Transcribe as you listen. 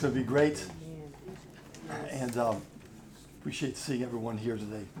It'll be great, and appreciate seeing everyone here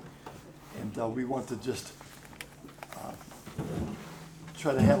today. And we want to just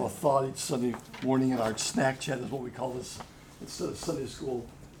try to have a thought each Sunday morning in our snack chat is what we call this, instead of Sunday school,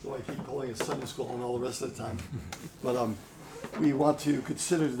 so I keep calling it Sunday school and all the rest of the time. But we want to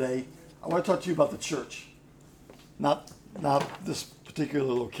consider today, I want to talk to you about the church, not this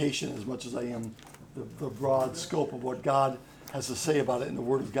particular location as much as I am the broad scope of what God has to say about it in the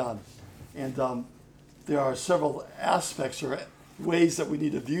Word of God. And there are several aspects or ways that we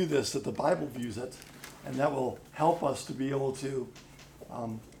need to view this, that the Bible views it, and that will help us to be able to,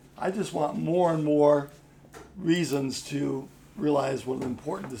 I just want more and more reasons to realize what an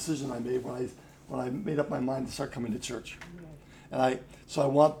important decision I made when I made up my mind to start coming to church. And so I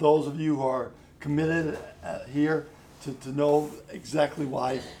want those of you who are committed here to know exactly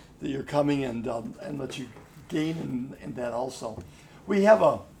why that you're coming, and let you gain in that also. We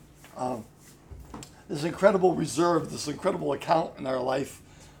have this incredible reserve, this incredible account in our life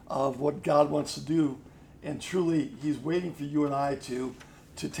of what God wants to do, and truly He's waiting for you and I to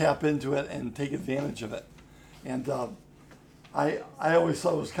tap into it and take advantage of it. And I always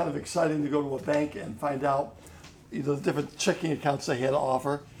thought it was kind of exciting to go to a bank and find out the different checking accounts they had to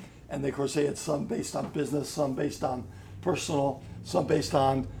offer, and of course they had some based on business, some based on personal, some based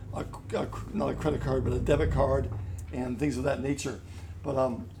on not a credit card, but a debit card and things of that nature. But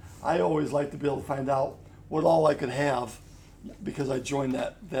I always like to be able to find out what all I could have because I joined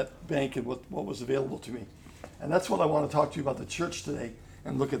that bank and what was available to me. And that's what I want to talk to you about the church today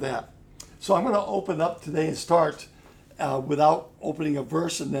and look at that. So I'm going to open up today and start without opening a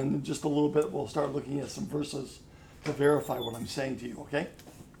verse, and then in just a little bit we'll start looking at some verses to verify what I'm saying to you, okay?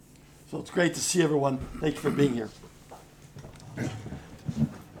 So it's great to see everyone. Thank you for being here.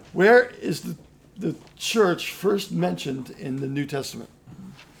 Where is the church first mentioned in the New Testament?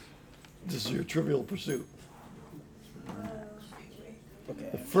 This is your trivial pursuit.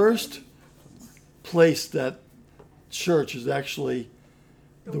 The first place that church is actually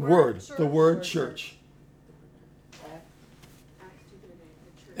the word church.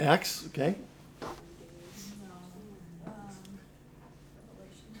 Acts, okay.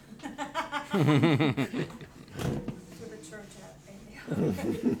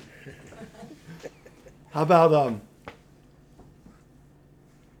 How about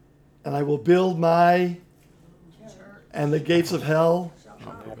and I will build my church, and the gates of hell.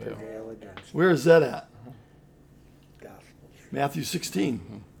 Where is that at? Matthew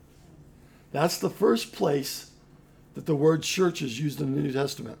 16. That's the first place that the word church is used in the New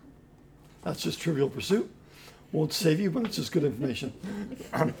Testament. That's just trivial pursuit. Won't save you, but it's just good information.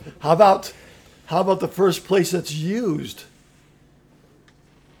 How about the first place that's used?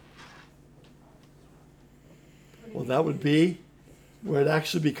 Well, that would be where it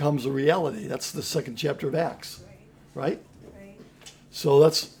actually becomes a reality. That's the second chapter of Acts, right? So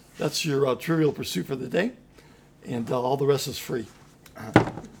that's your trivial pursuit for the day, and all the rest is free.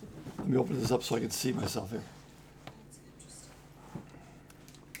 Let me open this up so I can see myself here.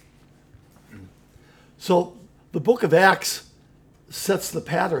 So the book of Acts sets the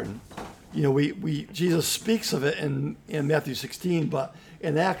pattern. Jesus speaks of it in Matthew 16, but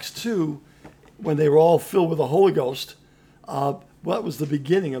in Acts 2, when they were all filled with the Holy Ghost, what was the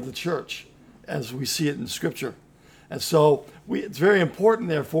beginning of the church as we see it in Scripture. And so it's very important,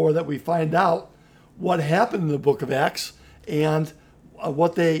 therefore, that we find out what happened in the book of Acts and how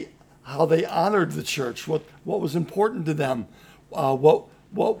they honored the church, what was important to them, what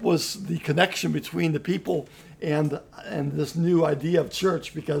was the connection between the people and this new idea of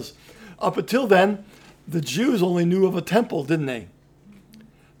church, because up until then, the Jews only knew of a temple, didn't they?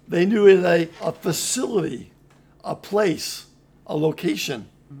 They knew it a facility, a place, a location.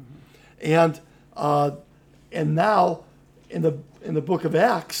 And now in the book of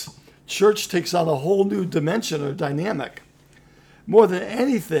Acts, church takes on a whole new dimension or dynamic. More than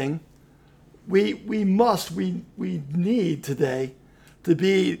anything, we need today to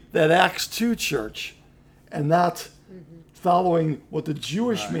be that Acts 2 church and not following what the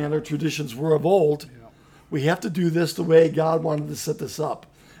Jewish manner traditions were of old. Yeah. We have to do this the way God wanted to set this up.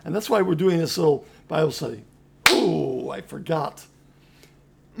 And that's why we're doing this little Bible study. Oh, I forgot.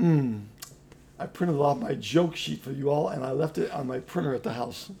 I printed off my joke sheet for you all, and I left it on my printer at the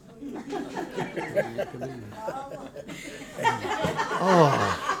house.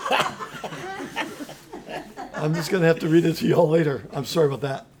 I'm just going to have to read it to you all later. I'm sorry about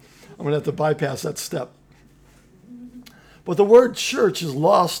that. I'm going to have to bypass that step. But the word church has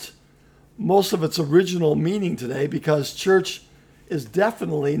lost most of its original meaning today, because church is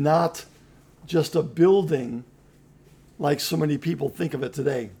definitely not just a building like so many people think of it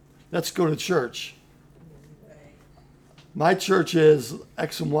today. Let's go to church. My church is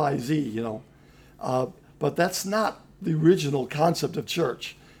X and Y, Z, but that's not the original concept of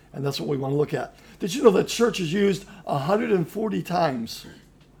church, and that's what we want to look at. Did you know that church is used 140 times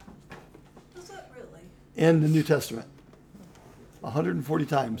Was that really? in the New Testament? 140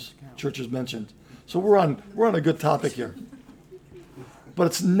 times church is mentioned. So we're on a good topic here. But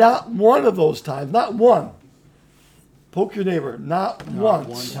it's not one of those times, not one. Poke your neighbor, not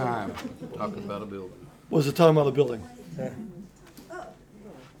once. One time. Talking about a building. Was it talking about a building? Oh,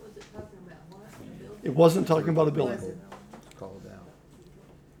 was it talking about what? The building? It wasn't talking about a building. It's called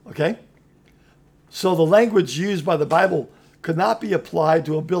out. Okay? So the language used by the Bible could not be applied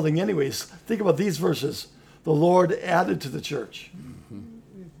to a building anyways. Think about these verses. The Lord added to the church.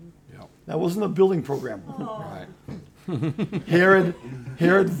 Yep. That wasn't a building program. Right.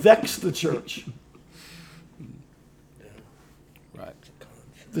 Herod vexed the church. Right.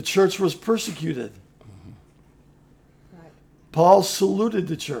 The church was persecuted. Right. Paul saluted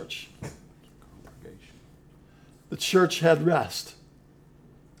the church. Congregation. The church had rest.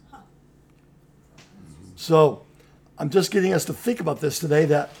 So I'm just getting us to think about this today,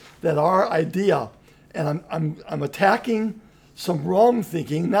 that our idea, and I'm attacking some wrong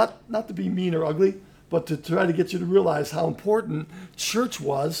thinking, not to be mean or ugly, but to try to get you to realize how important church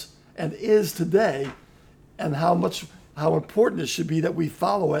was and is today, and how important it should be that we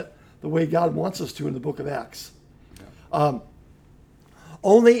follow it the way God wants us to in the book of Acts.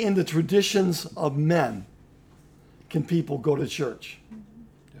 Only in the traditions of men can people go to church.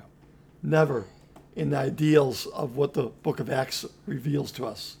 Yeah. Never in the ideals of what the book of Acts reveals to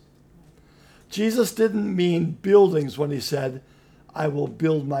us. Jesus didn't mean buildings when he said, I will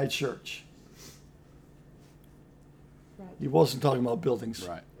build my church. He wasn't talking about buildings.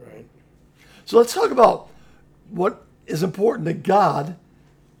 Right. Right. So let's talk about what is important to God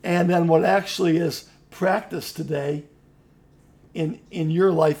and then what actually is practiced today in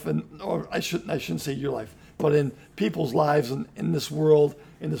your life, or I shouldn't say your life, but in people's lives and in this world,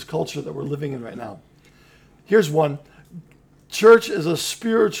 in this culture that we're living in right now. Here's one. Church is a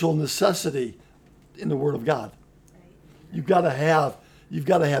spiritual necessity in the Word of God. You've got to have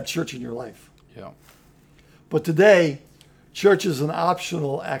church in your life. Yeah. But today, church is an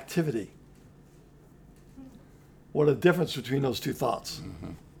optional activity. What a difference between those two thoughts.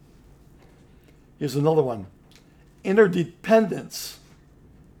 Mm-hmm. Here's another one. Interdependence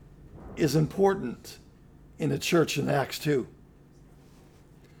is important in the church in Acts 2.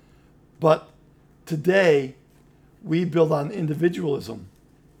 But today, we build on individualism.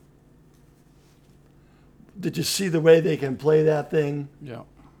 Did you see the way they can play that thing? Yeah.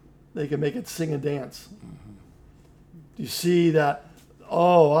 They can make it sing and dance. Do you see that?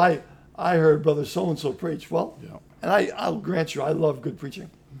 Oh, I heard Brother so-and-so preach. Well, Yeah. and I'll grant you, I love good preaching.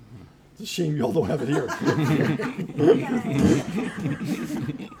 It's a shame you all don't have it here.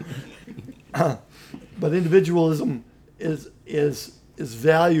 But individualism is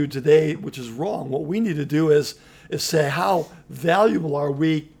valued today, which is wrong. What we need to do is say, how valuable are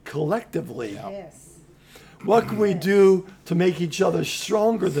we collectively? Yeah. Yes. What can we do to make each other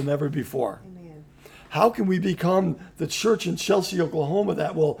stronger than ever before? Amen. How can we become the church in Chelsea, Oklahoma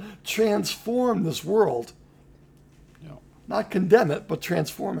that will transform this world? Yeah. Not condemn it, but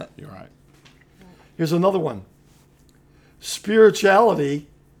transform it. You're right. Here's another one. Spirituality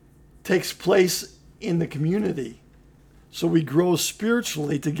takes place in the community. So we grow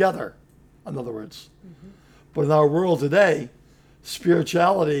spiritually together, in other words. But in our world today,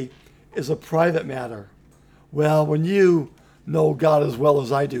 spirituality is a private matter. Well, when you know God as well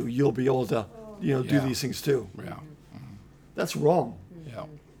as I do, you'll be able to, do Yeah. these things too. Yeah. That's wrong. Yeah.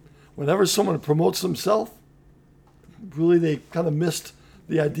 Whenever someone promotes themselves, really they kind of missed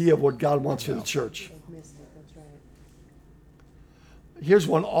the idea of what God wants for the church. They've missed it, that's right. Here's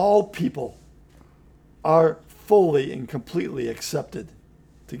one. All people are fully and completely accepted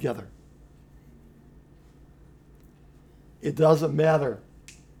together. It doesn't matter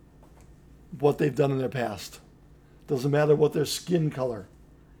what they've done in their past. Doesn't matter what their skin color,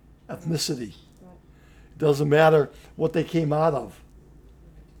 ethnicity. It doesn't matter what they came out of.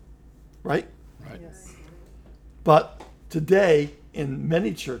 Right? Right. Yes. But today, in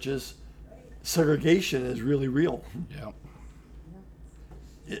many churches, segregation is really real. Yeah.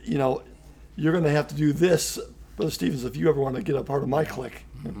 You know, you're going to have to do this, Brother Stevens, if you ever want to get a part of my clique.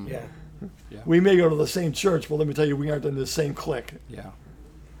 Yeah. Yeah. We may go to the same church, but let me tell you, we aren't in the same clique. Yeah.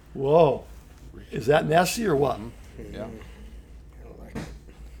 Whoa. Is that nasty or what? Yeah. I don't like it.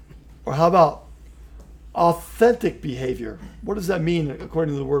 Or how about authentic behavior? What does that mean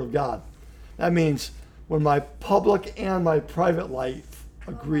according to the Word of God? That means when my public and my private life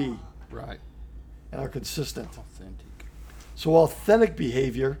agree Right. and are consistent. Authentic. So authentic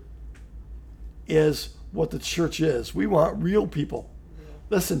behavior is what the church is. We want real people.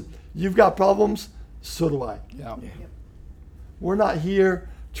 Listen, you've got problems, so do I. Yeah. We're not here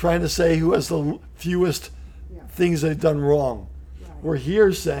trying to say who has the fewest things they've done wrong. We're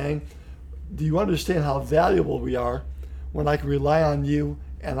here saying, do you understand how valuable we are when I can rely on you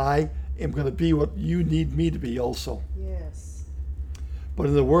and I am going to be what you need me to be also? Yes. But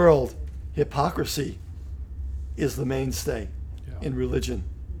in the world, hypocrisy is the mainstay Yeah. in religion.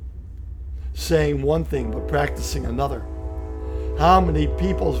 Saying one thing but practicing another. How many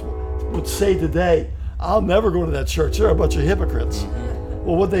people would say today, I'll never go to that church, they're a bunch of hypocrites.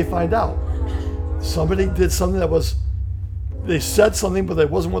 Well, what'd they find out? Somebody did something they said something, but that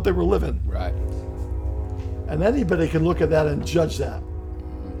wasn't what they were living. Right. And anybody can look at that and judge that.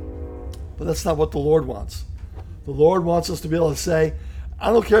 But that's not what the Lord wants. The Lord wants us to be able to say,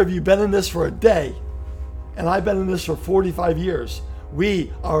 I don't care if you've been in this for a day, and I've been in this for 45 years.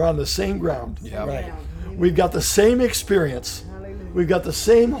 We are on the same ground. Yeah. Right. We've got the same experience. Hallelujah. We've got the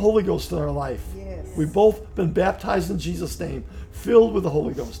same Holy Ghost in our life. Yes. We've both been baptized in Jesus' name, filled with the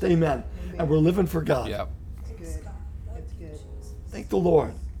Holy Ghost. Amen. And we're living for God. Yeah. It's good. It's good. Thank the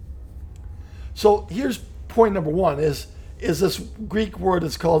Lord. So here's point number one is this Greek word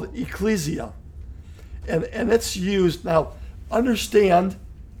that's called ecclesia. And it's used, now understand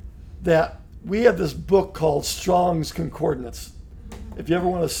that we have this book called Strong's Concordance. If you ever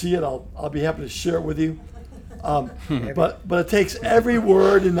want to see it, I'll be happy to share it with you. But it takes every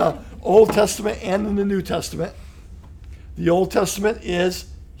word in the Old Testament and in the New Testament. The Old Testament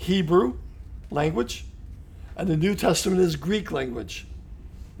is Hebrew language, and the New Testament is Greek language.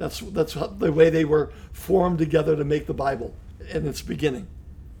 That's the way they were formed together to make the Bible in its beginning.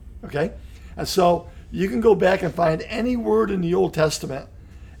 Okay? And so you can go back and find any word in the Old Testament,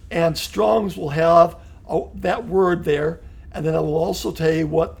 and Strong's will have that word there, and then it will also tell you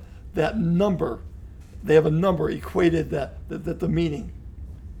what that number, they have a number equated that the meaning.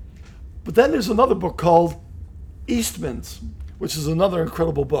 But then there's another book called Eastman's, which is another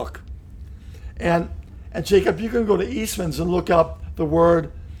incredible book. And Jacob, you can go to Eastman's and look up the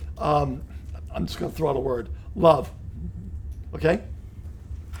word, I'm just going to throw out a word, love. Okay?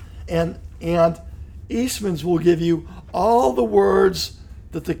 And Eastman's will give you all the words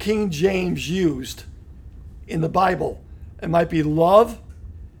that the King James used in the Bible. It might be love,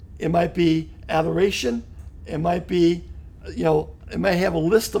 it might be adoration, it might be, it may have a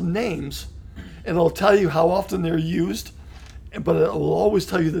list of names, and it'll tell you how often they're used, but it will always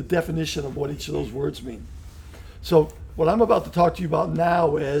tell you the definition of what each of those words mean. So what I'm about to talk to you about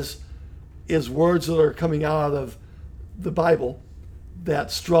now is words that are coming out of the Bible that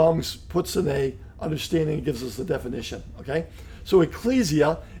Strong's puts in a understanding and gives us the definition, okay? So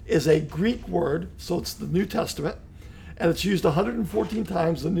ecclesia is a Greek word, so it's the New Testament, and it's used 114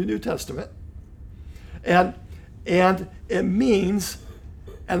 times in the New Testament. And it means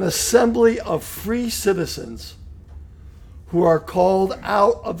an assembly of free citizens who are called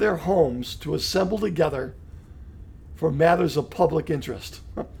out of their homes to assemble together for matters of public interest.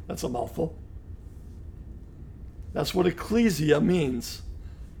 That's a mouthful. That's what ecclesia means.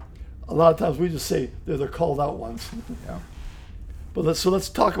 A lot of times we just say they're the called out ones. Yeah. But let's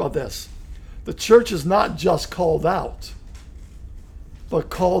talk about this. The church is not just called out, but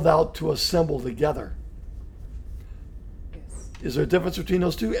called out to assemble together. Yes. Is there a difference between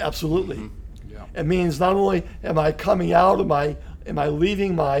those two? Absolutely. Mm-hmm. Yeah. It means not only am I coming out, am I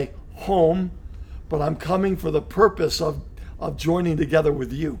leaving my home, but I'm coming for the purpose of joining together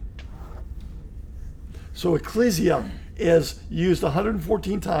with you. So ecclesia is used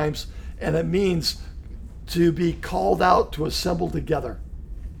 114 times, and it means to be called out to assemble together.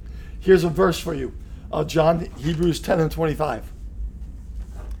 Here's a verse for you. Hebrews 10 and 25.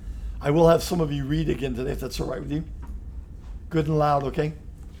 I will have some of you read again today, if that's all right with you. Good and loud, okay?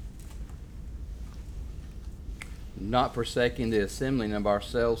 Not forsaking the assembling of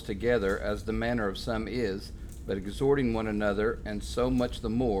ourselves together, as the manner of some is, but exhorting one another, and so much the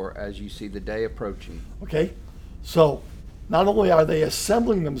more as you see the day approaching. Okay? So, not only are they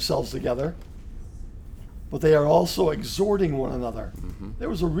assembling themselves together, but they are also exhorting one another. Mm-hmm. There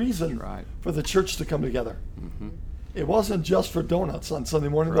was a reason Right. for the church to come together. Mm-hmm. It wasn't just for donuts on Sunday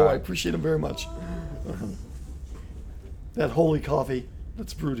morning, though I Right. appreciate them very much. That holy coffee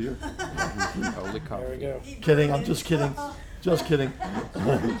that's brewed here. Holy coffee. There we go. Kidding, I'm just kidding. Just kidding.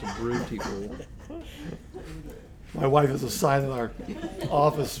 It's a brewed people. My wife has a sign in our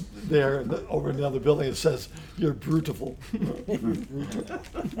office there over in the other building. It says, "You're beautiful."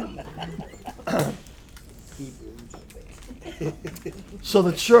 So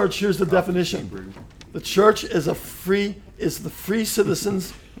the church, here's the definition. The church is the free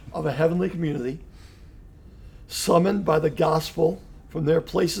citizens of a heavenly community, summoned by the gospel from their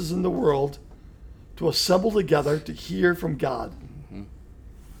places in the world to assemble together to hear from God.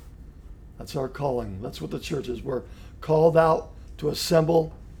 That's our calling. That's what the church is. We're called out to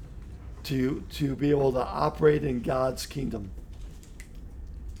assemble to be able to operate in God's kingdom.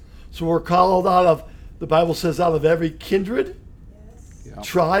 So we're called out of, the Bible says, out of every kindred, Yeah.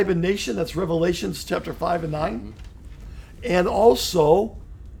 tribe, and nation. That's Revelations chapter 5 and 9. And also,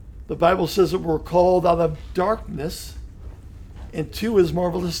 the Bible says that we're called out of darkness into his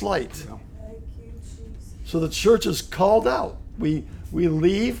marvelous light. Yeah. Thank you, Jesus. So the church is called out. We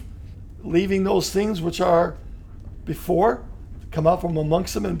leaving those things which are before, come out from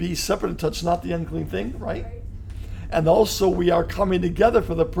amongst them and be separate and touch not the unclean thing, right? And also we are coming together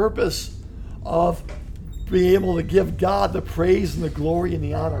for the purpose of being able to give God the praise and the glory and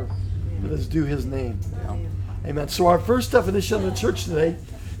the honor that is due his name. Amen. So our first definition of the church today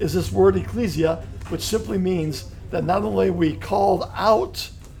is this word ecclesia, which simply means that not only are we called out,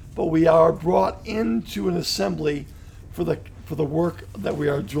 but we are brought into an assembly for the work that we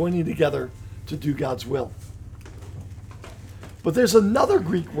are joining together to do God's will. But there's another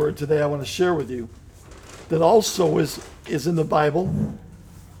Greek word today I want to share with you that also is in the Bible.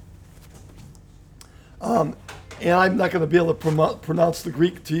 And I'm not going to be able to pronounce the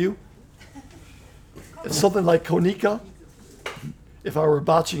Greek to you. It's something like konika, if I were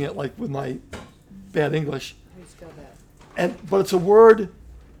botching it like with my bad English. But it's a word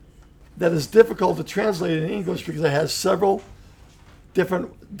that is difficult to translate in English because it has several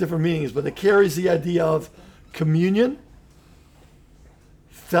different meanings, but it carries the idea of communion,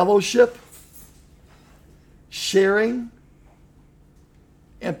 fellowship, sharing,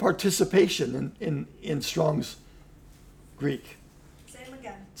 and participation in Strong's Greek.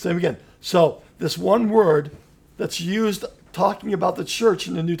 Same again. So this one word that's used talking about the church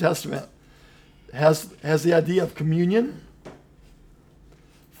in the New Testament has the idea of communion,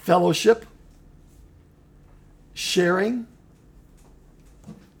 fellowship, sharing,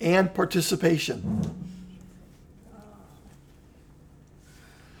 and participation.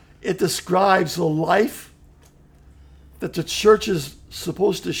 It describes the life that the church is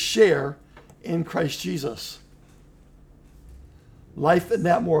supposed to share in Christ Jesus. Life in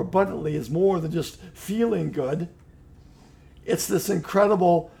that more abundantly is more than just feeling good. It's this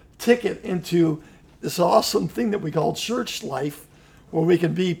incredible ticket into this awesome thing that we call church life, where we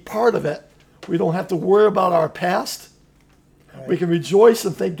can be part of it. We don't have to worry about our past. Right. We can rejoice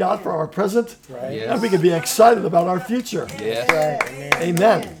and thank God for our present. Right. Yes. And we can be excited about our future. Yes. Right.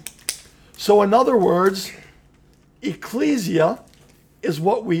 Amen. So in other words, ecclesia is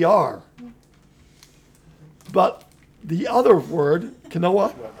what we are. But the other word,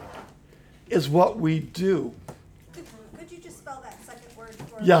 kenoa, is what we do. Could you just spell that second word for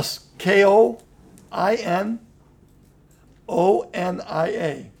me? Yes, Koinonia. All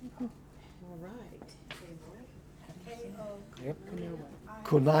right. K-O.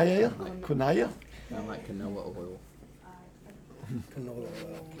 Koinonia. Sound like canola oil.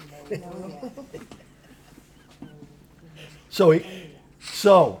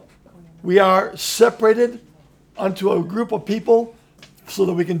 So we are separated unto a group of people so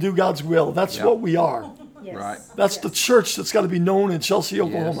that we can do God's will. That's Yep. what we are. Yes. Right. That's the church that's got to be known in Chelsea,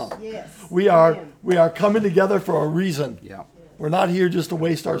 Oklahoma. Yes. We are Amen. coming together for a reason. Yeah. We're not here just to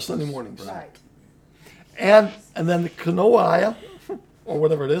waste our Sunday mornings. Right. And then the Koinonia, or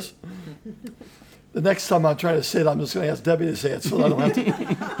whatever it is. The next time I'm trying to say it, I'm just going to ask Debbie to say it so I don't have to.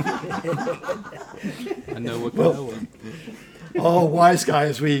 I know what Well, canoa. Oh, wise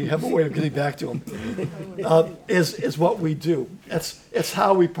guys, we have a way of getting back to them. Is what we do. It's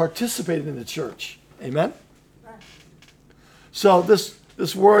how we participate in the church. Amen? So this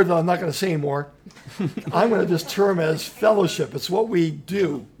word that I'm not going to say anymore, I'm going to just term as fellowship. It's what we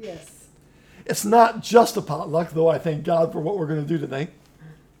do. Yes. It's not just a potluck, though I thank God for what we're going to do today.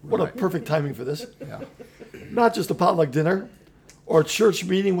 What a perfect timing for this. Yeah. Not just a potluck dinner or a church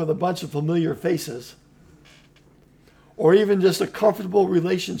meeting with a bunch of familiar faces, or even just a comfortable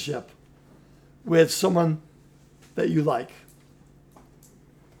relationship with someone that you like.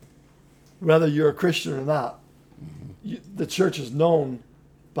 Whether you're a Christian or not, the church is known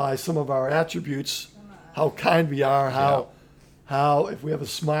by some of our attributes, how kind we are, how if we have a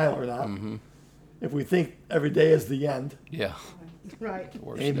smile or not, if we think every day is the end. Yeah. Right.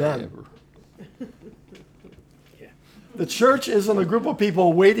 Worst Amen. day ever. The church isn't a group of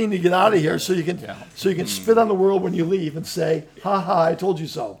people waiting to get out of here so you can Yeah. spit on the world when you leave and say, "Ha ha, I told you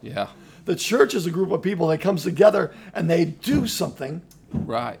so." Yeah. The church is a group of people that comes together and they do something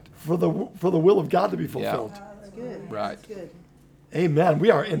Right. for the will of God to be fulfilled. That's good. Right. That's good. Amen. We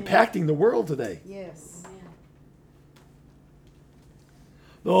are impacting the world today. Yes.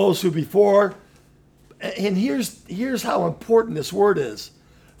 Those who before, and here's how important this word is.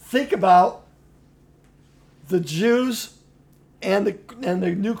 Think about the Jews and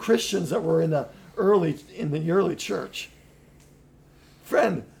the new Christians that were in the early church.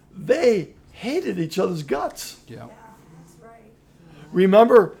 Friend, they hated each other's guts. Yeah. That's right.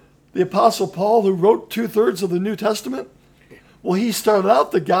 Remember the Apostle Paul, who wrote 2/3 of the New Testament? Well, he started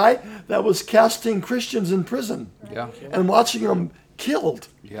out the guy that was casting Christians in prison Yeah. and watching them killed.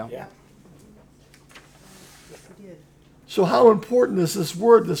 Yeah. Yes, he did. So how important is this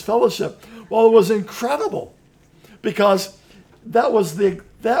word, this fellowship? Well, it was incredible because that was the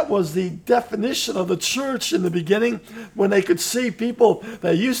definition of the church in the beginning, when they could see people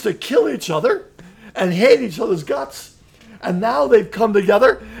that used to kill each other and hate each other's guts. And now they've come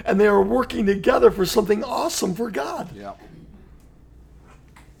together and they are working together for something awesome for God. Yeah.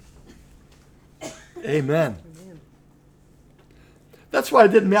 Amen. Amen. That's why it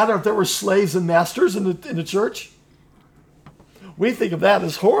didn't matter if there were slaves and masters in the church. We think of that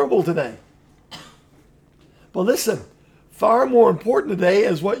as horrible today. But listen, far more important today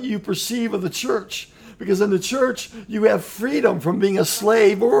is what you perceive of the church. Because in the church, you have freedom from being a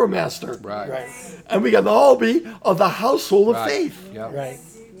slave or a master. Right. And we can all be of the household of Right. faith. Yeah. Right.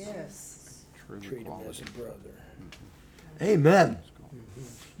 Yes. True Treat him as equality. a brother. Amen.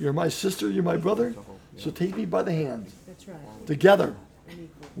 You're my sister, you're my brother. So take me by the hand. That's right. Together, And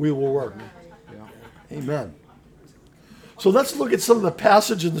equal. we will work. Yeah. Amen. So let's look at some of the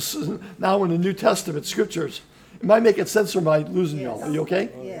passages now in the New Testament scriptures. Am I making sense or am I losing y'all? Are you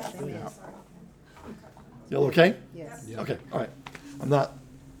okay? Yes. Amen. Y'all okay? Yes. Yeah. Okay, all right.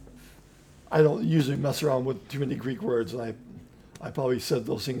 I don't usually mess around with too many Greek words, and I probably said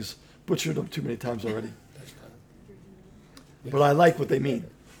those things, butchered them too many times already. But I like what they mean.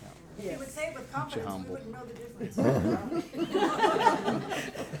 If you would say it with confidence, we humble. wouldn't know the difference.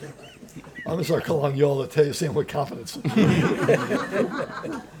 I'm going to start calling you all to tell you saying with confidence.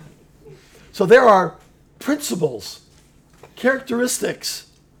 So there are principles, characteristics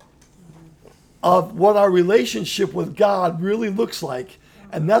of what our relationship with God really looks like.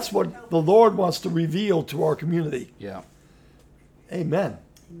 And that's what the Lord wants to reveal to our community. Yeah. Amen.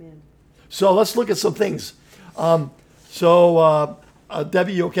 Amen. So let's look at some things.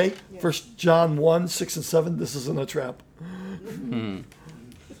 Debbie, you okay? Yeah. 1 John 1, 6 and 7. This isn't a trap. 1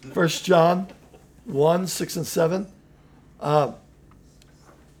 John 1, 6 and 7.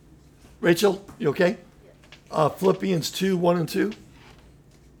 Rachel, you okay? Philippians 2, 1 and 2.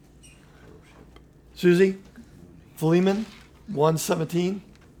 Susie? Philemon 1, 17.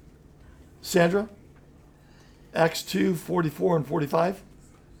 Sandra? Acts 2, 44 and 45.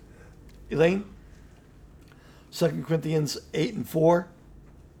 Elaine? 2 Corinthians 8 and 4.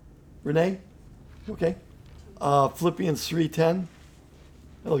 Renee? Okay. Philippians 3:10.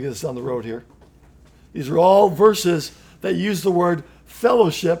 That'll get us down the road here. These are all verses that use the word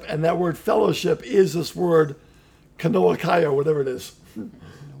fellowship, and that word fellowship is this word kanoakai, or whatever it is.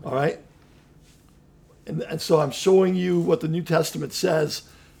 All right? And so I'm showing you what the New Testament says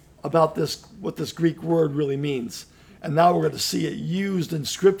about this, what this Greek word really means. And now we're going to see it used in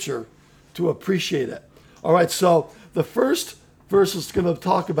Scripture to appreciate it. All right, so the first verse is going to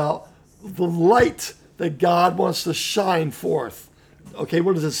talk about the light that God wants to shine forth. Okay,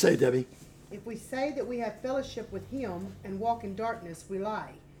 what does it say, Debbie? If we say that we have fellowship with him and walk in darkness, we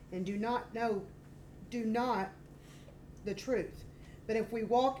lie and do not the truth. But if we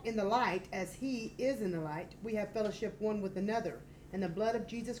walk in the light as he is in the light, we have fellowship one with another. And the blood of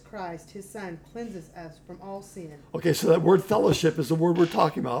Jesus Christ, his son, cleanses us from all sin. Okay, so that word fellowship is the word we're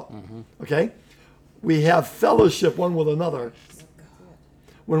talking about. Okay? We have fellowship one with another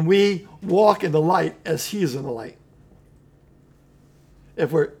when we walk in the light as he is in the light.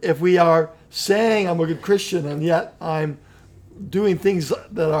 If we are saying I'm a good Christian and yet I'm doing things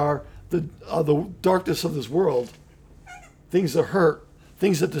that are the darkness of this world, things that hurt,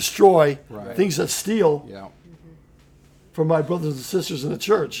 things that destroy, Right. things that steal Yeah. from my brothers and sisters in the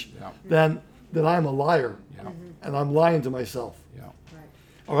church, Yeah. then I'm a liar. Yeah. And I'm lying to myself. Yeah. Right.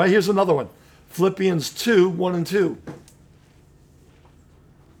 All right, here's another one. Philippians 2, 1 and 2.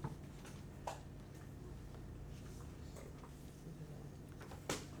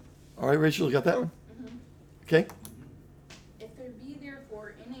 All right, Rachel, you got that one? Okay. If there be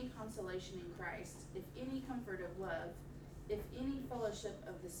therefore any consolation in Christ, if any comfort of love, if any fellowship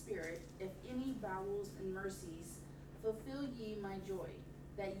of the Spirit, if any bowels and mercies, fulfill ye my joy,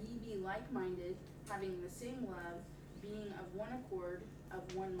 that ye be like-minded, having the same love, being of one accord,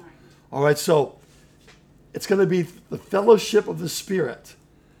 of one mind. All right, so it's going to be the fellowship of the Spirit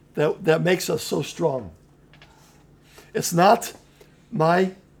that makes us so strong. It's not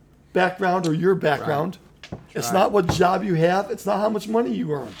my background or your background. It's Right. not what job you have. It's not how much money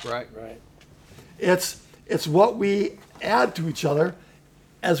you earn. Right. It's what we add to each other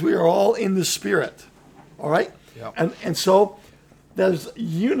as we are all in the Spirit. All right? Yep. And so there's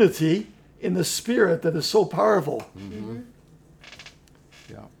unity in the Spirit that is so powerful.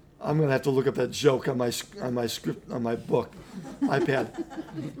 Yeah. I'm going to have to look up that joke on my script, on my book, iPad.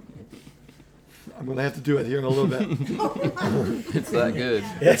 I'm going to have to do it here in a little bit. It's that good.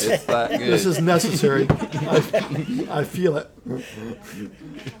 It's that good. This is necessary. I feel it.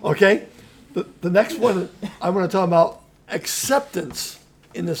 Okay? The next one, I'm going to talk about acceptance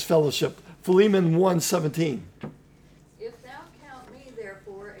in this fellowship. Philemon 1:17. If thou count me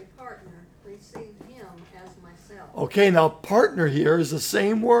therefore a partner, receive him as myself. Okay, now partner here is the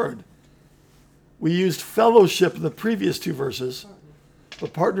same word. We used fellowship in the previous two verses,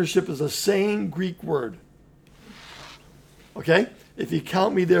 but partnership is the same Greek word. Okay? If you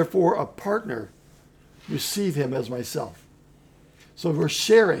count me therefore a partner, receive him as myself. So we're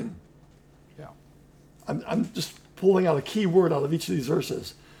sharing. Yeah. I'm just pulling out a key word out of each of these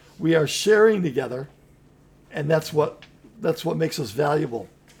verses. We are sharing together, and that's what makes us valuable.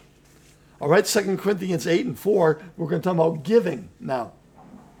 All right, 2 Corinthians 8:4, we're going to talk about giving now.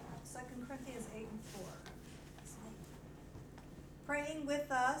 2 Corinthians 8:4. Praying with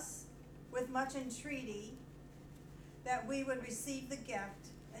us with much entreaty that we would receive the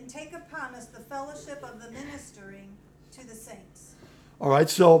gift and take upon us the fellowship of the ministering to the saints. All right,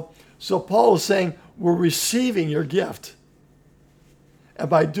 so Paul is saying we're receiving your gift. And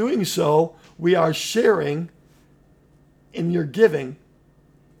by doing so, we are sharing in your giving.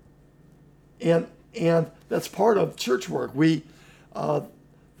 And that's part of church work. We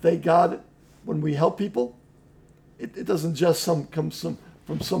thank God when we help people. It doesn't just come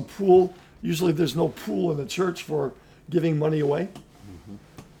from some pool. Usually there's no pool in the church for giving money away.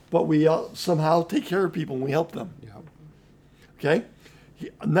 But we somehow take care of people and we help them. Yeah. Okay?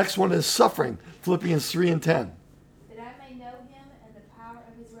 Next one is suffering. Philippians 3:10. That I may know him and the power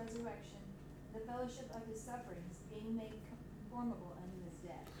of his resurrection, the fellowship of his sufferings, being made conformable unto his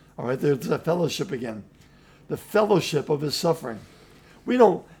death. All right, there's that fellowship again. The fellowship of his suffering. We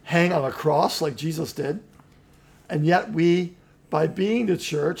don't hang on a cross like Jesus did. And yet we, by being the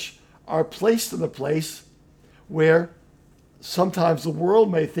church, are placed in a place where sometimes the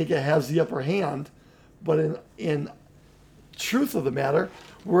world may think it has the upper hand, but in truth of the matter,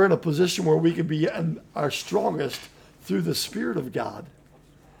 we're in a position where we can be our strongest through the Spirit of God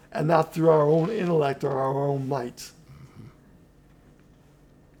and not through our own intellect or our own might.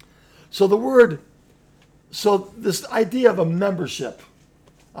 So this idea of a membership,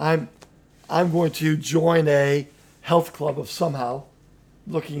 I'm going to join a health club of somehow,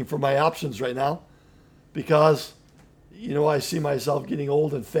 looking for my options right now, because, I see myself getting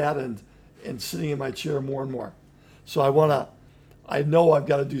old and fat and sitting in my chair more and more. So I know I've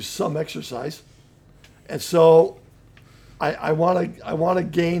got to do some exercise. And so I want to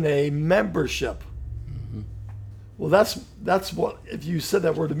gain a membership. Well, that's what, if you said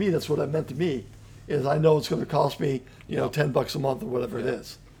that word to me, that's what it meant to me, is I know it's going to cost me, $10 a month or whatever it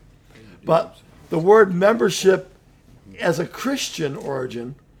is. But the word membership as a Christian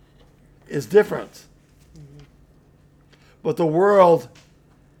origin is different. But the world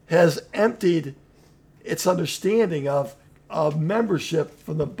has emptied its understanding of membership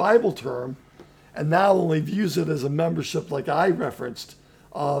from the Bible term and now only views it as a membership like I referenced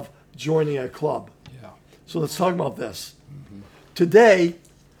of joining a club. Yeah. So let's talk about this. Today,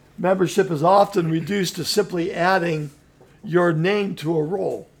 membership is often reduced to simply adding your name to a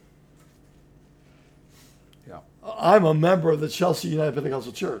roll. Yeah. I'm a member of the Chelsea United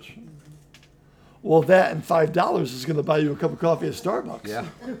Pentecostal Church. Well, that and $5 is going to buy you a cup of coffee at Starbucks. Yeah.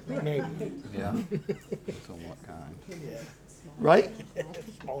 Yeah. So what kind? Right?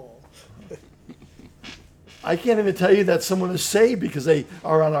 I can't even tell you that someone is saved because they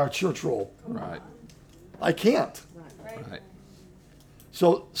are on our church roll. Right. I can't. Right.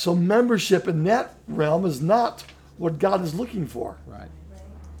 So membership in that realm is not what God is looking for. Right.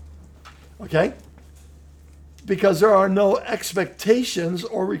 Okay? Because there are no expectations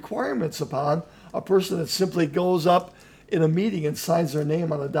or requirements upon a person that simply goes up in a meeting and signs their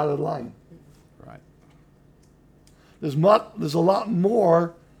name on a dotted line. Right. There's a lot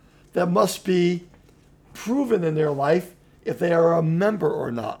more that must be proven in their life if they are a member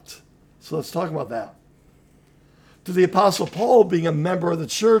or not. So let's talk about that. To the Apostle Paul, being a member of the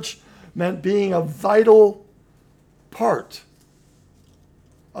church meant being a vital part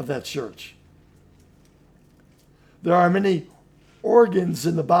of that church. There are many organs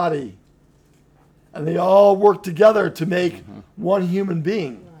in the body, and they all work together to make one human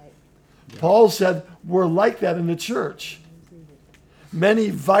being. Paul said we're like that in the church. Many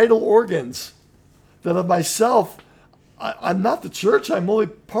vital organs that of myself, I'm not the church, I'm only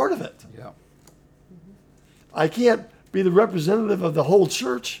part of it. Yeah. I can't be the representative of the whole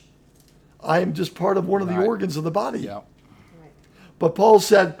church. I am just part of one of the Right. organs of the body. Yeah. But Paul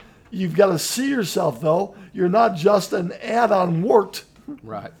said, you've got to see yourself, though. You're not just an add-on wart,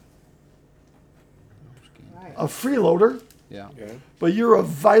 Right. Right. a freeloader, Yeah. but you're a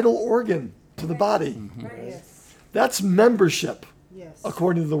vital organ to the body. Yes. That's membership, Yes.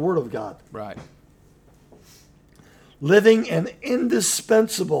 according to the Word of God. Right. Living an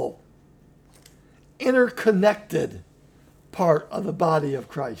indispensable, interconnected part of the body of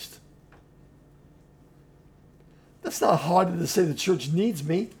Christ. That's not hard to say the church needs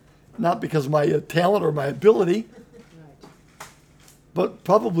me, not because of my talent or my ability, Right. but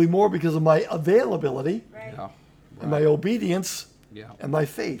probably more because of my availability Yeah. and my obedience Yeah. and my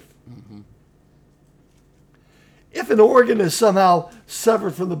faith. If an organ is somehow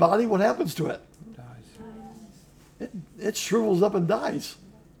severed from the body, what happens to it? Dies. It shrivels up and dies.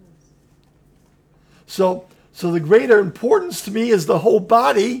 So the greater importance to me is the whole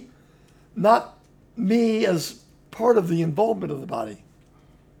body, not me as part of the involvement of the body.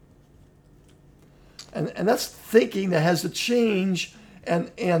 And that's thinking that has to change and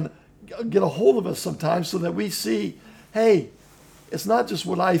get a hold of us sometimes so that we see, hey, it's not just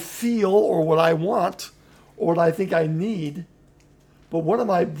what I feel or what I want or what I think I need, but what am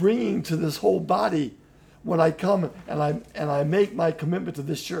I bringing to this whole body when I come and I make my commitment to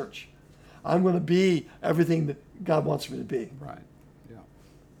this church? I'm going to be everything that God wants me to be. Right. Yeah.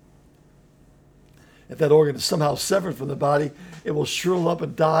 If that organ is somehow severed from the body, it will shrivel up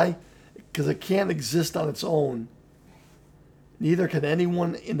and die because it can't exist on its own. Neither can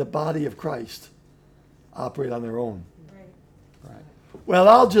anyone in the body of Christ operate on their own. Right. Well,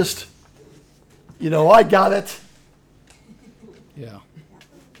 I'll just, I got it. Yeah.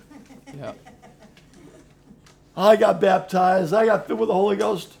 Yeah. I got baptized. I got filled with the Holy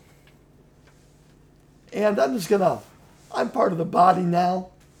Ghost. And I'm part of the body now.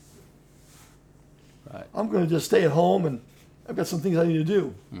 Right. I'm going to just stay at home and I've got some things I need to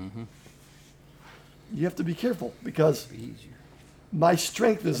do. You have to be careful because Be easier. my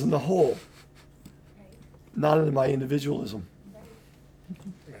strength is in the whole, not in my individualism.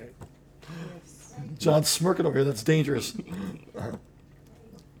 John's smirking over here. That's dangerous.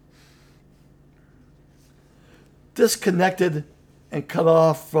 Disconnected and cut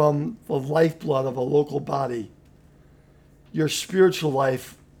off from the lifeblood of a local body, your spiritual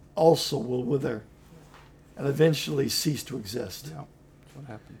life also will wither and eventually cease to exist. Yeah. That's what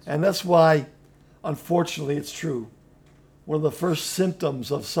happens. And that's why, unfortunately, it's true. One of the first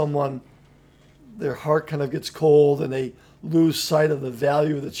symptoms of someone, their heart kind of gets cold and they lose sight of the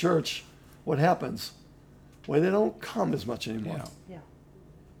value of the church. What happens? Well, they don't come as much anymore. Yeah.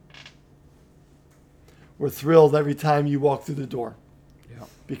 Yeah. We're thrilled every time you walk through the door Yeah.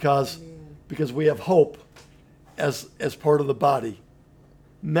 because we have hope as part of the body.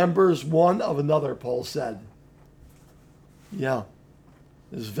 Members one of another, Paul said. Yeah,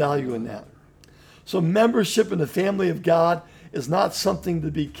 there's value in that. So membership in the family of God is not something to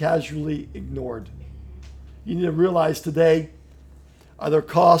be casually ignored. You need to realize today, are there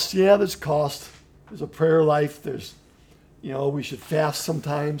costs? Yeah, there's cost. There's a prayer life. There's, we should fast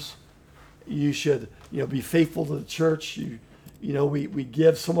sometimes. You should, be faithful to the church. We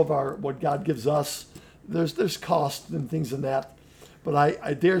give some of what God gives us. There's cost and things in that. But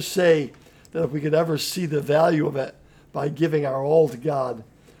I dare say that if we could ever see the value of it by giving our all to God,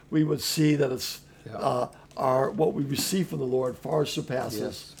 we would see that it's what we receive from the Lord far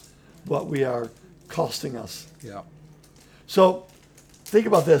surpasses what we are costing us. Yeah. So think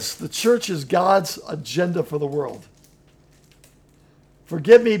about this. The church is God's agenda for the world.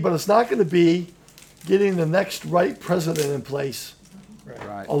 Forgive me, but it's not going to be getting the next right president in place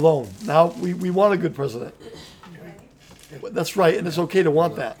Right. alone. Now, we want a good president. That's right, and it's okay to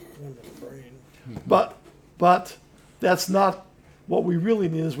want that. But that's not what we really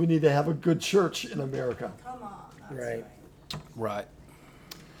need. Is we need to have a good church in America. Come on. That's Right. Right.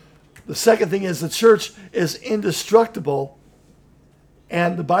 The second thing is the church is indestructible,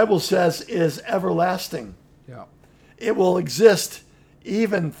 and the Bible says is everlasting. Yeah. It will exist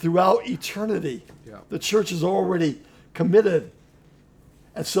even throughout eternity. Yeah. The church is already committed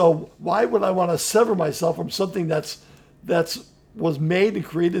And so why would I want to sever myself from something that's was made and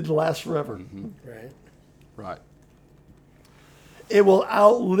created to last forever? Right. Right. It will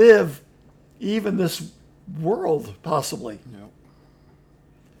outlive even this world, possibly. Yep.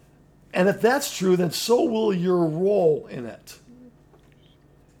 And if that's true, then so will your role in it.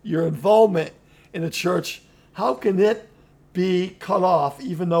 Your involvement in the church, how can it be cut off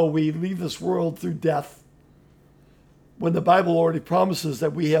even though we leave this world through death when the Bible already promises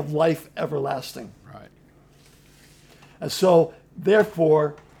that we have life everlasting? Right. And so,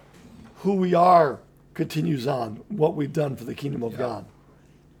 therefore, who we are continues on, what we've done for the kingdom of God.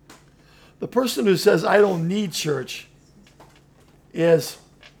 The person who says, I don't need church, is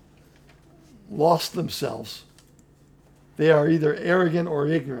lost themselves. They are either arrogant or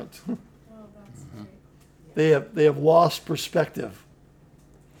ignorant. They have lost perspective.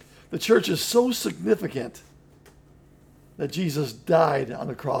 The church is so significant that Jesus died on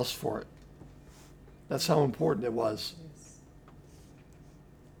the cross for it. That's how important it was.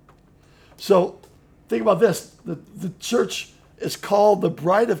 So think about this. The church is called the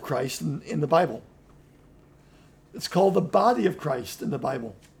bride of Christ in the Bible. It's called the body of Christ in the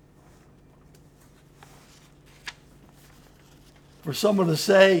Bible. For someone to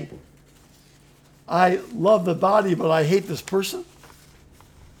say, I love the body, but I hate this person,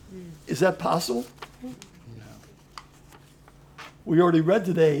 is that possible? No. We already read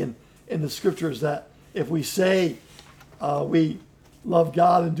today in the scriptures that if we say we love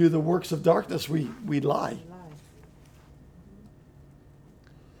God and do the works of darkness, we lie.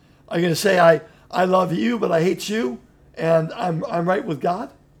 Are you going to say, I love you, but I hate you, and I'm right with God?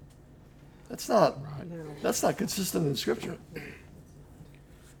 That's not consistent in Scripture.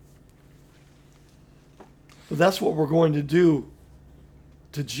 But that's what we're going to do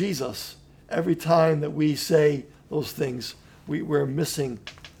to Jesus every time that we say those things. We're missing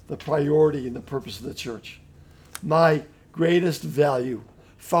the priority and the purpose of the church. My greatest value,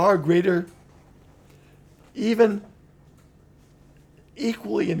 far greater, even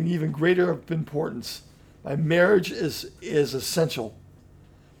equally and even greater of importance. My marriage is essential,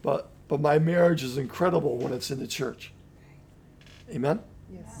 but my marriage is incredible when it's in the church. Amen?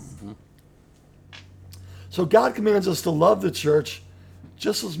 Yes. So God commands us to love the church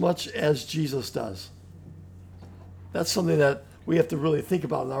just as much as Jesus does. That's something that we have to really think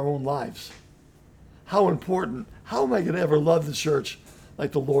about in our own lives. How important, how am I going to ever love the church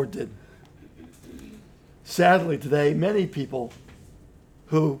like the Lord did? Sadly today, many people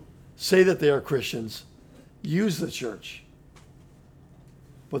who say that they are Christians use the church,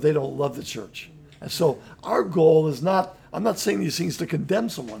 but they don't love the church. And so our goal is not, I'm not saying these things to condemn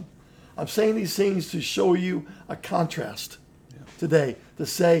someone. I'm saying these things to show you a contrast today, to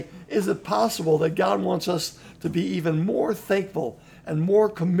say, is it possible that God wants us to be even more thankful and more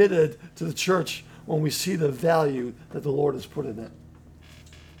committed to the church when we see the value that the Lord has put in it?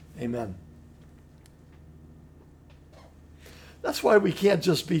 Amen. That's why we can't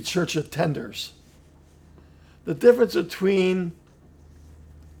just be church attenders. The difference between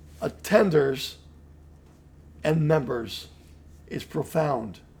attenders and members is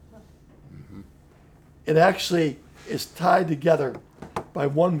profound. It actually is tied together by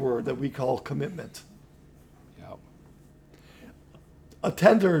one word that we call commitment. Yep.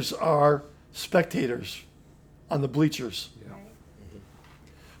 Attenders are spectators on the bleachers, Yep.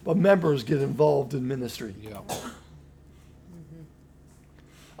 but members get involved in ministry. Yep.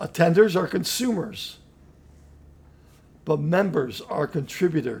 Attenders are consumers, but members are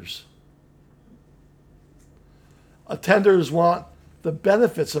contributors. Attenders want the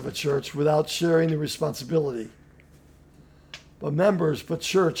benefits of a church without sharing the responsibility. But members put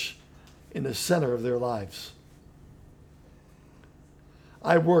church in the center of their lives.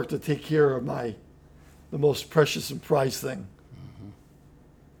 I work to take care of the most precious and prized thing.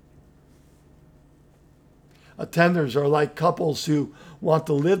 Attenders are like couples who want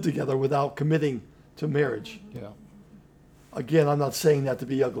to live together without committing to marriage. Yeah. Again, I'm not saying that to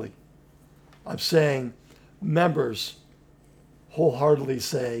be ugly. I'm saying members wholeheartedly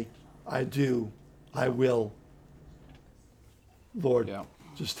say, I do, I will. Lord, Yeah.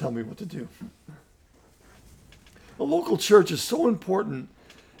 just tell me what to do. The local church is so important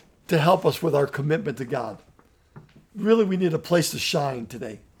to help us with our commitment to God. Really, we need a place to shine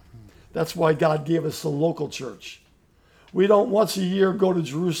today. That's why God gave us the local church. We don't once a year go to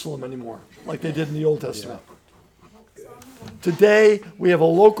Jerusalem anymore, like they did in the Old Testament. Today, we have a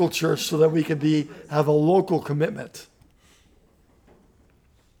local church so that we can have a local commitment.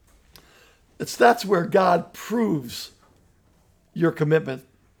 That's where God proves your commitment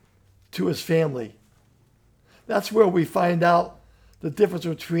to his family. That's where we find out the difference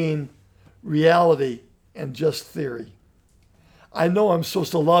between reality and just theory. I know I'm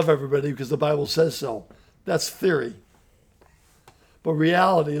supposed to love everybody because the Bible says so. That's theory. But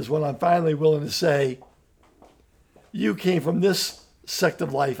reality is when I'm finally willing to say, you came from this sect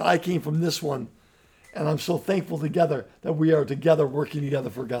of life, I came from this one, and I'm so thankful together that we are together working together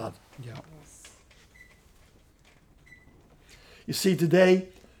for God. Yeah. You see, today,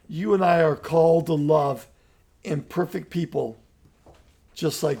 you and I are called to love imperfect people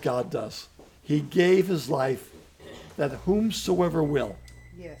just like God does. He gave his life that whomsoever will.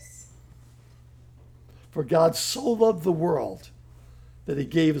 Yes. For God so loved the world that he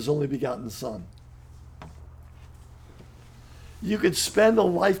gave his only begotten Son. You could spend a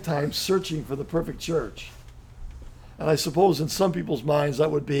lifetime searching for the perfect church. And I suppose in some people's minds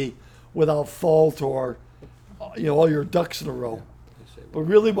that would be without fault or, all your ducks in a row. But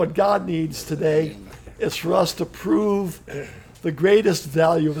really what God needs today is for us to prove the greatest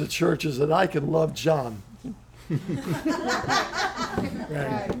value of the church is that I can love John.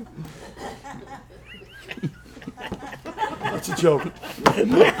 Right. That's a joke.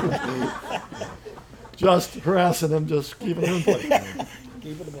 Just harassing him, just keeping him in place.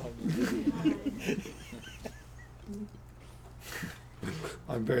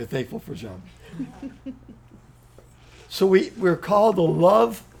 I'm very thankful for John. So we're called to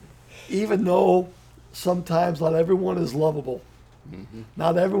love, even though sometimes not everyone is lovable.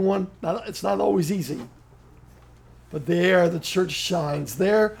 Not everyone, it's not always easy. But there the church shines.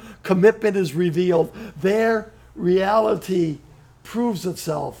 Their commitment is revealed. Their reality proves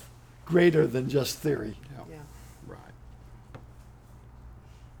itself greater than just theory. Yeah. Right.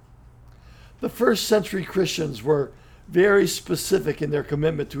 The first century Christians were very specific in their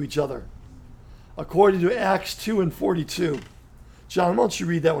commitment to each other. According to Acts 2 and 42. John, why don't you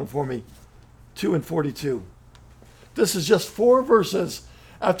read that one for me? 2 and 42. This is just 4 verses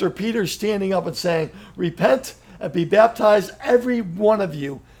after Peter standing up and saying, repent and be baptized, every one of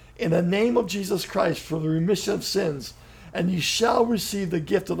you, in the name of Jesus Christ for the remission of sins, and you shall receive the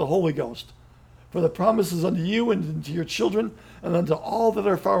gift of the Holy Ghost. For the promises unto you and unto your children and unto all that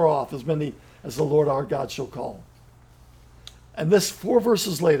are far off, as many as the Lord our God shall call. And this 4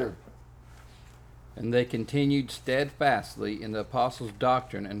 verses later. And they continued steadfastly in the apostles'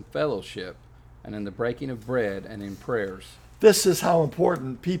 doctrine and fellowship, and in the breaking of bread and in prayers. This is how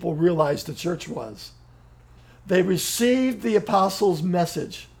important people realized the church was. They received the apostles'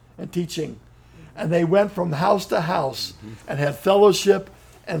 message and teaching, and they went from house to house and had fellowship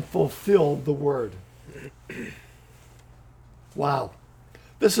and fulfilled the word. Wow.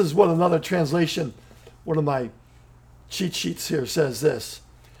 This is what another translation, one of my cheat sheets here says this.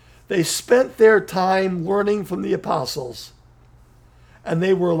 They spent their time learning from the apostles, and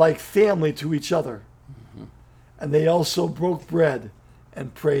they were like family to each other. And they also broke bread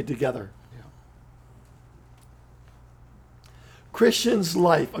and prayed together. Yeah. A Christian's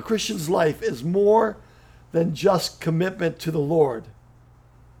life is more than just commitment to the Lord.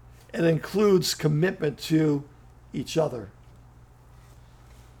 It includes commitment to each other,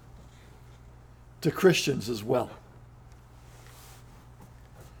 to Christians as well.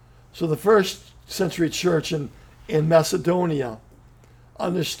 So the first century church in Macedonia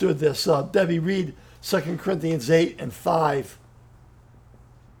understood this. Debbie, read 2 Corinthians 8 and 5.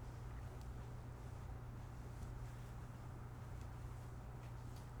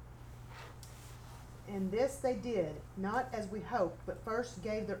 And this they did, not as we hoped, but first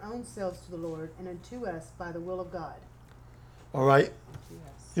gave their own selves to the Lord and unto us by the will of God. All right. Yes.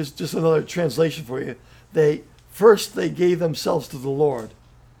 Here's just another translation for you. They gave themselves to the Lord,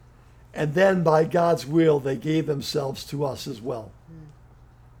 and then by God's will they gave themselves to us as well.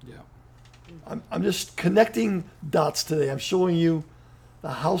 Yeah. I'm just connecting dots today. I'm showing you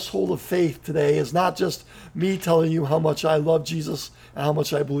the household of faith today is not just me telling you how much I love Jesus and how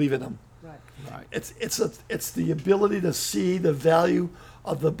much I believe in him. Right. Right. It's the ability to see the value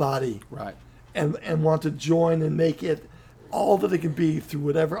of the body Right. and want to join and make it all that it can be through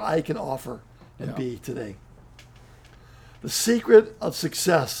whatever I can offer and Yeah. be today. The secret of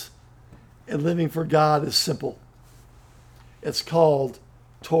success in living for God is simple. It's called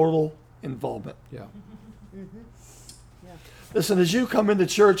total involvement. Yeah. Listen, as you come into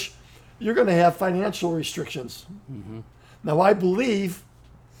church, you're going to have financial restrictions. Now, I believe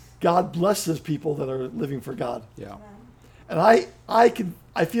God blesses people that are living for God. Yeah. And I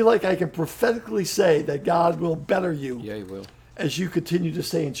feel like I can prophetically say that God will better you Yeah, he will. as you continue to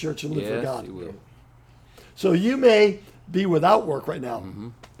stay in church and live for Yes, God. he will. So you may be without work right now,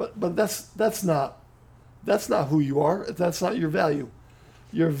 but that's not who you are. That's not your value.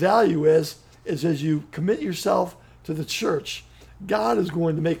 Your value is as you commit yourself to the church, God is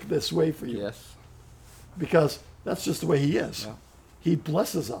going to make this way for you. Yes. Because that's just the way he is. Yeah. He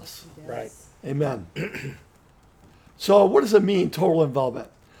blesses us. Right. Amen. So what does it mean, total involvement?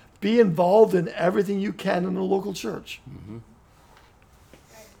 Be involved in everything you can in the local church. Mm-hmm.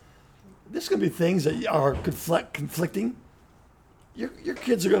 There's going to be things that are conflicting. Your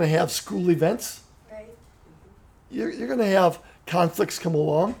kids are going to have school events. Right? You're going to have conflicts come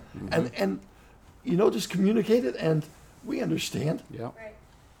along. And just communicate it, and we understand. Yeah. Right.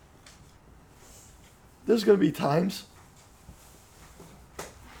 There's going to be times.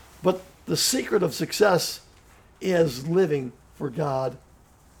 But the secret of success is living for God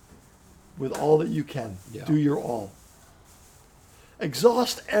with all that you can. Yeah. Do your all.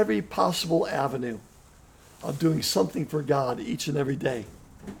 Exhaust every possible avenue of doing something for God each and every day.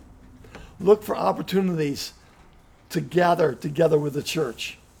 Look for opportunities to gather together with the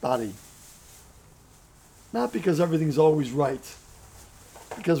church body. Not because everything's always right.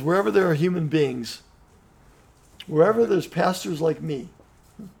 Because wherever there are human beings, wherever there's pastors like me,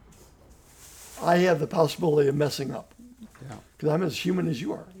 I have the possibility of messing up. Yeah. Because I'm as human as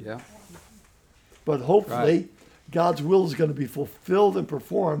you are. Yeah. But hopefully, Right. God's will is going to be fulfilled and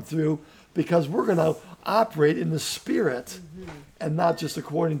performed through, because we're going to operate in the Spirit and not just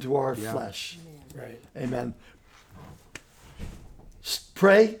according to our Yeah. flesh. Right. Amen.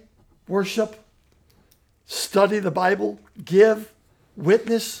 Pray, worship, study the Bible, give,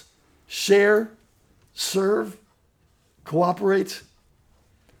 witness, share, serve, cooperate.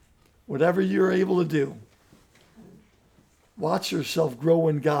 Whatever you're able to do, watch yourself grow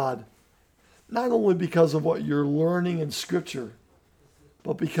in God, not only because of what you're learning in Scripture,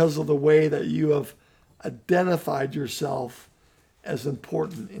 but because of the way that you have identified yourself as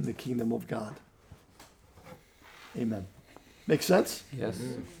important in the kingdom of God. Amen. Make sense? Yes.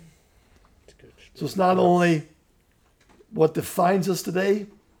 So it's not only what defines us today,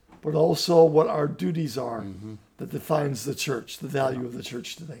 but also what our duties are that defines the church, the value of the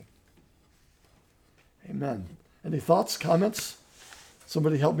church today. Amen. Any thoughts, comments?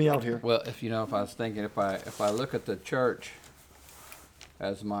 Somebody help me out here. Well, if I was thinking, if I look at the church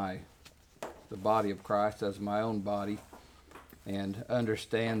as the body of Christ, as my own body, and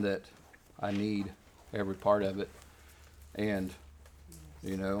understand that I need every part of it, and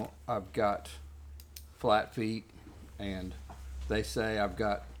I've got flat feet, and they say I've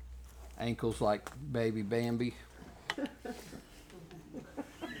got ankles like baby Bambi,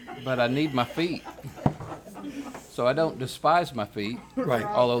 but I need my feet. So I don't despise my feet, Right.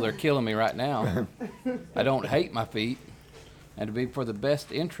 although they're killing me right now. I don't hate my feet. And to be for the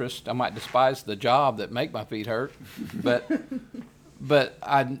best interest, I might despise the job that make my feet hurt, but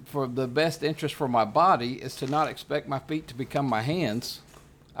for the best interest for my body is to not expect my feet to become my hands.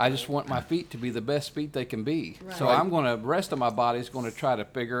 I just want my feet to be the best feet they can be. Right. So the rest of my body is going to try to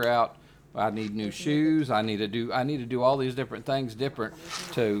figure out, I need new shoes. I need to do all these different things different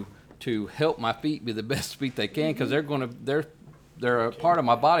to help my feet be the best feet they can, because they're a part of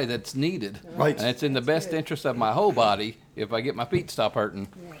my body that's needed. Right. And it's in the best interest of my whole body if I get my feet stop hurting.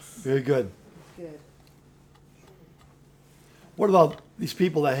 Yes. Very good. Good. What about these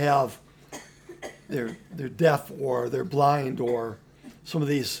people that have, they're deaf or they're blind, or some of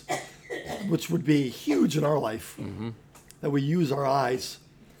these, which would be huge in our life, that we use our eyes,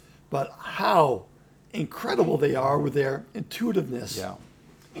 but how incredible they are with their intuitiveness Yeah.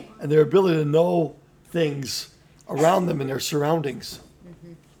 and their ability to know things around them and their surroundings.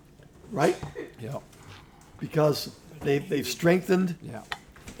 Right? Yeah. Because they've strengthened, Yeah.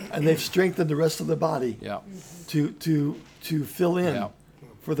 and they've strengthened the rest of the body Yeah. to fill in Yeah.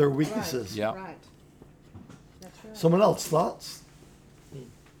 for their weaknesses. Yeah. Right. That's right. Someone else, thoughts?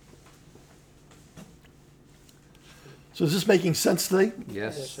 So is this making sense today?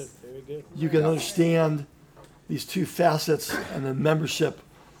 Yes. That's very good. You can understand these two facets, and then membership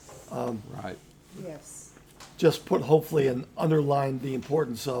Right. Yes. just put hopefully and underline the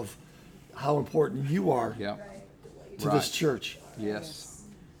importance of how important you are Yeah. to Right. this church. Yes.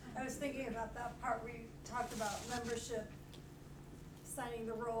 I was thinking about that part where you talked about membership, signing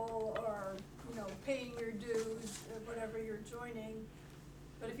the roll, or, paying your dues, or whatever you're joining.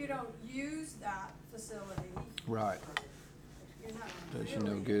 But if you don't use that facility, Right. you're not Does you really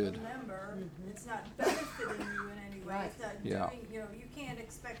no good. a member. It's not benefiting you in any way. It's not Yeah. doing, you can't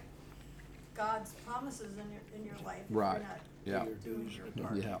expect God's promises in your life if Right. you're not Yeah. doing your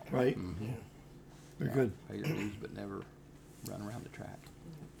part. Yeah. Right? Mhm. Very good. Pay your dues, but never run around the track.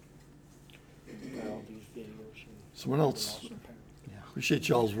 All these videos and Someone else. awesome parents. Yeah. Appreciate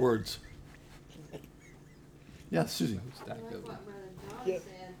y'all's words. Yeah, Susie. Who's that Like go? what Brother John Yeah.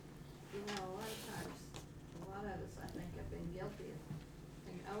 said, a lot of times, a lot of us, I think, have been guilty of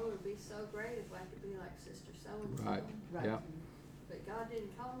oh, it would be so great if I could be like Sister So-and-so. Right. Right. Yeah. But God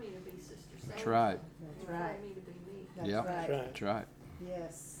didn't call me to be Sister So-and-so. That's right. He Right. called me to be me. That's Yeah. right. That's right.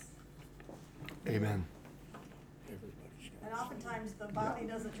 Yes. Amen. And oftentimes the body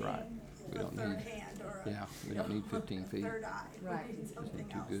doesn't That's right. need We a don't third need- hand or Yeah, we don't need 15 feet. a third eye. Right. We need something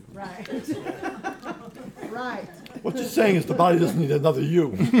Too else. good. Right. Right. What you're saying is the body doesn't need another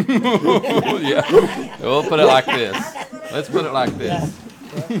you. Yeah. We'll put it like this. Let's put it like this.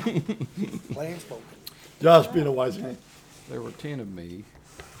 Plain spoken. Just being a wise man. There were 10 of me.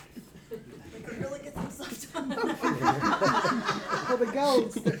 We could really get some stuff done. For the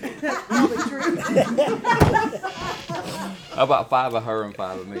ghost. Tell the truth. How about 5 of her and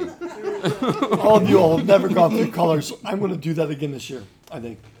 5 of me? All of you all have never gone through colors. I'm going to do that again this year, I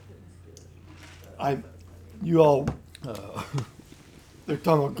think. You all, they're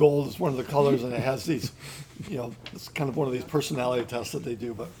talking about gold is one of the colors, and it has these, it's kind of one of these personality tests that they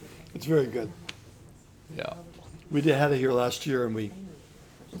do, but it's very good. Yeah. We had it here last year, and we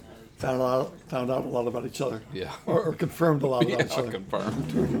found out a lot about each other. Yeah. Or confirmed a lot about each Yeah, other.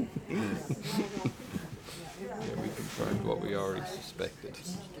 confirmed. Yeah, we confirmed what we already suspected.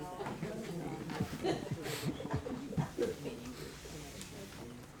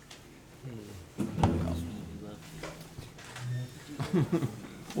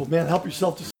 Well, man, help yourself to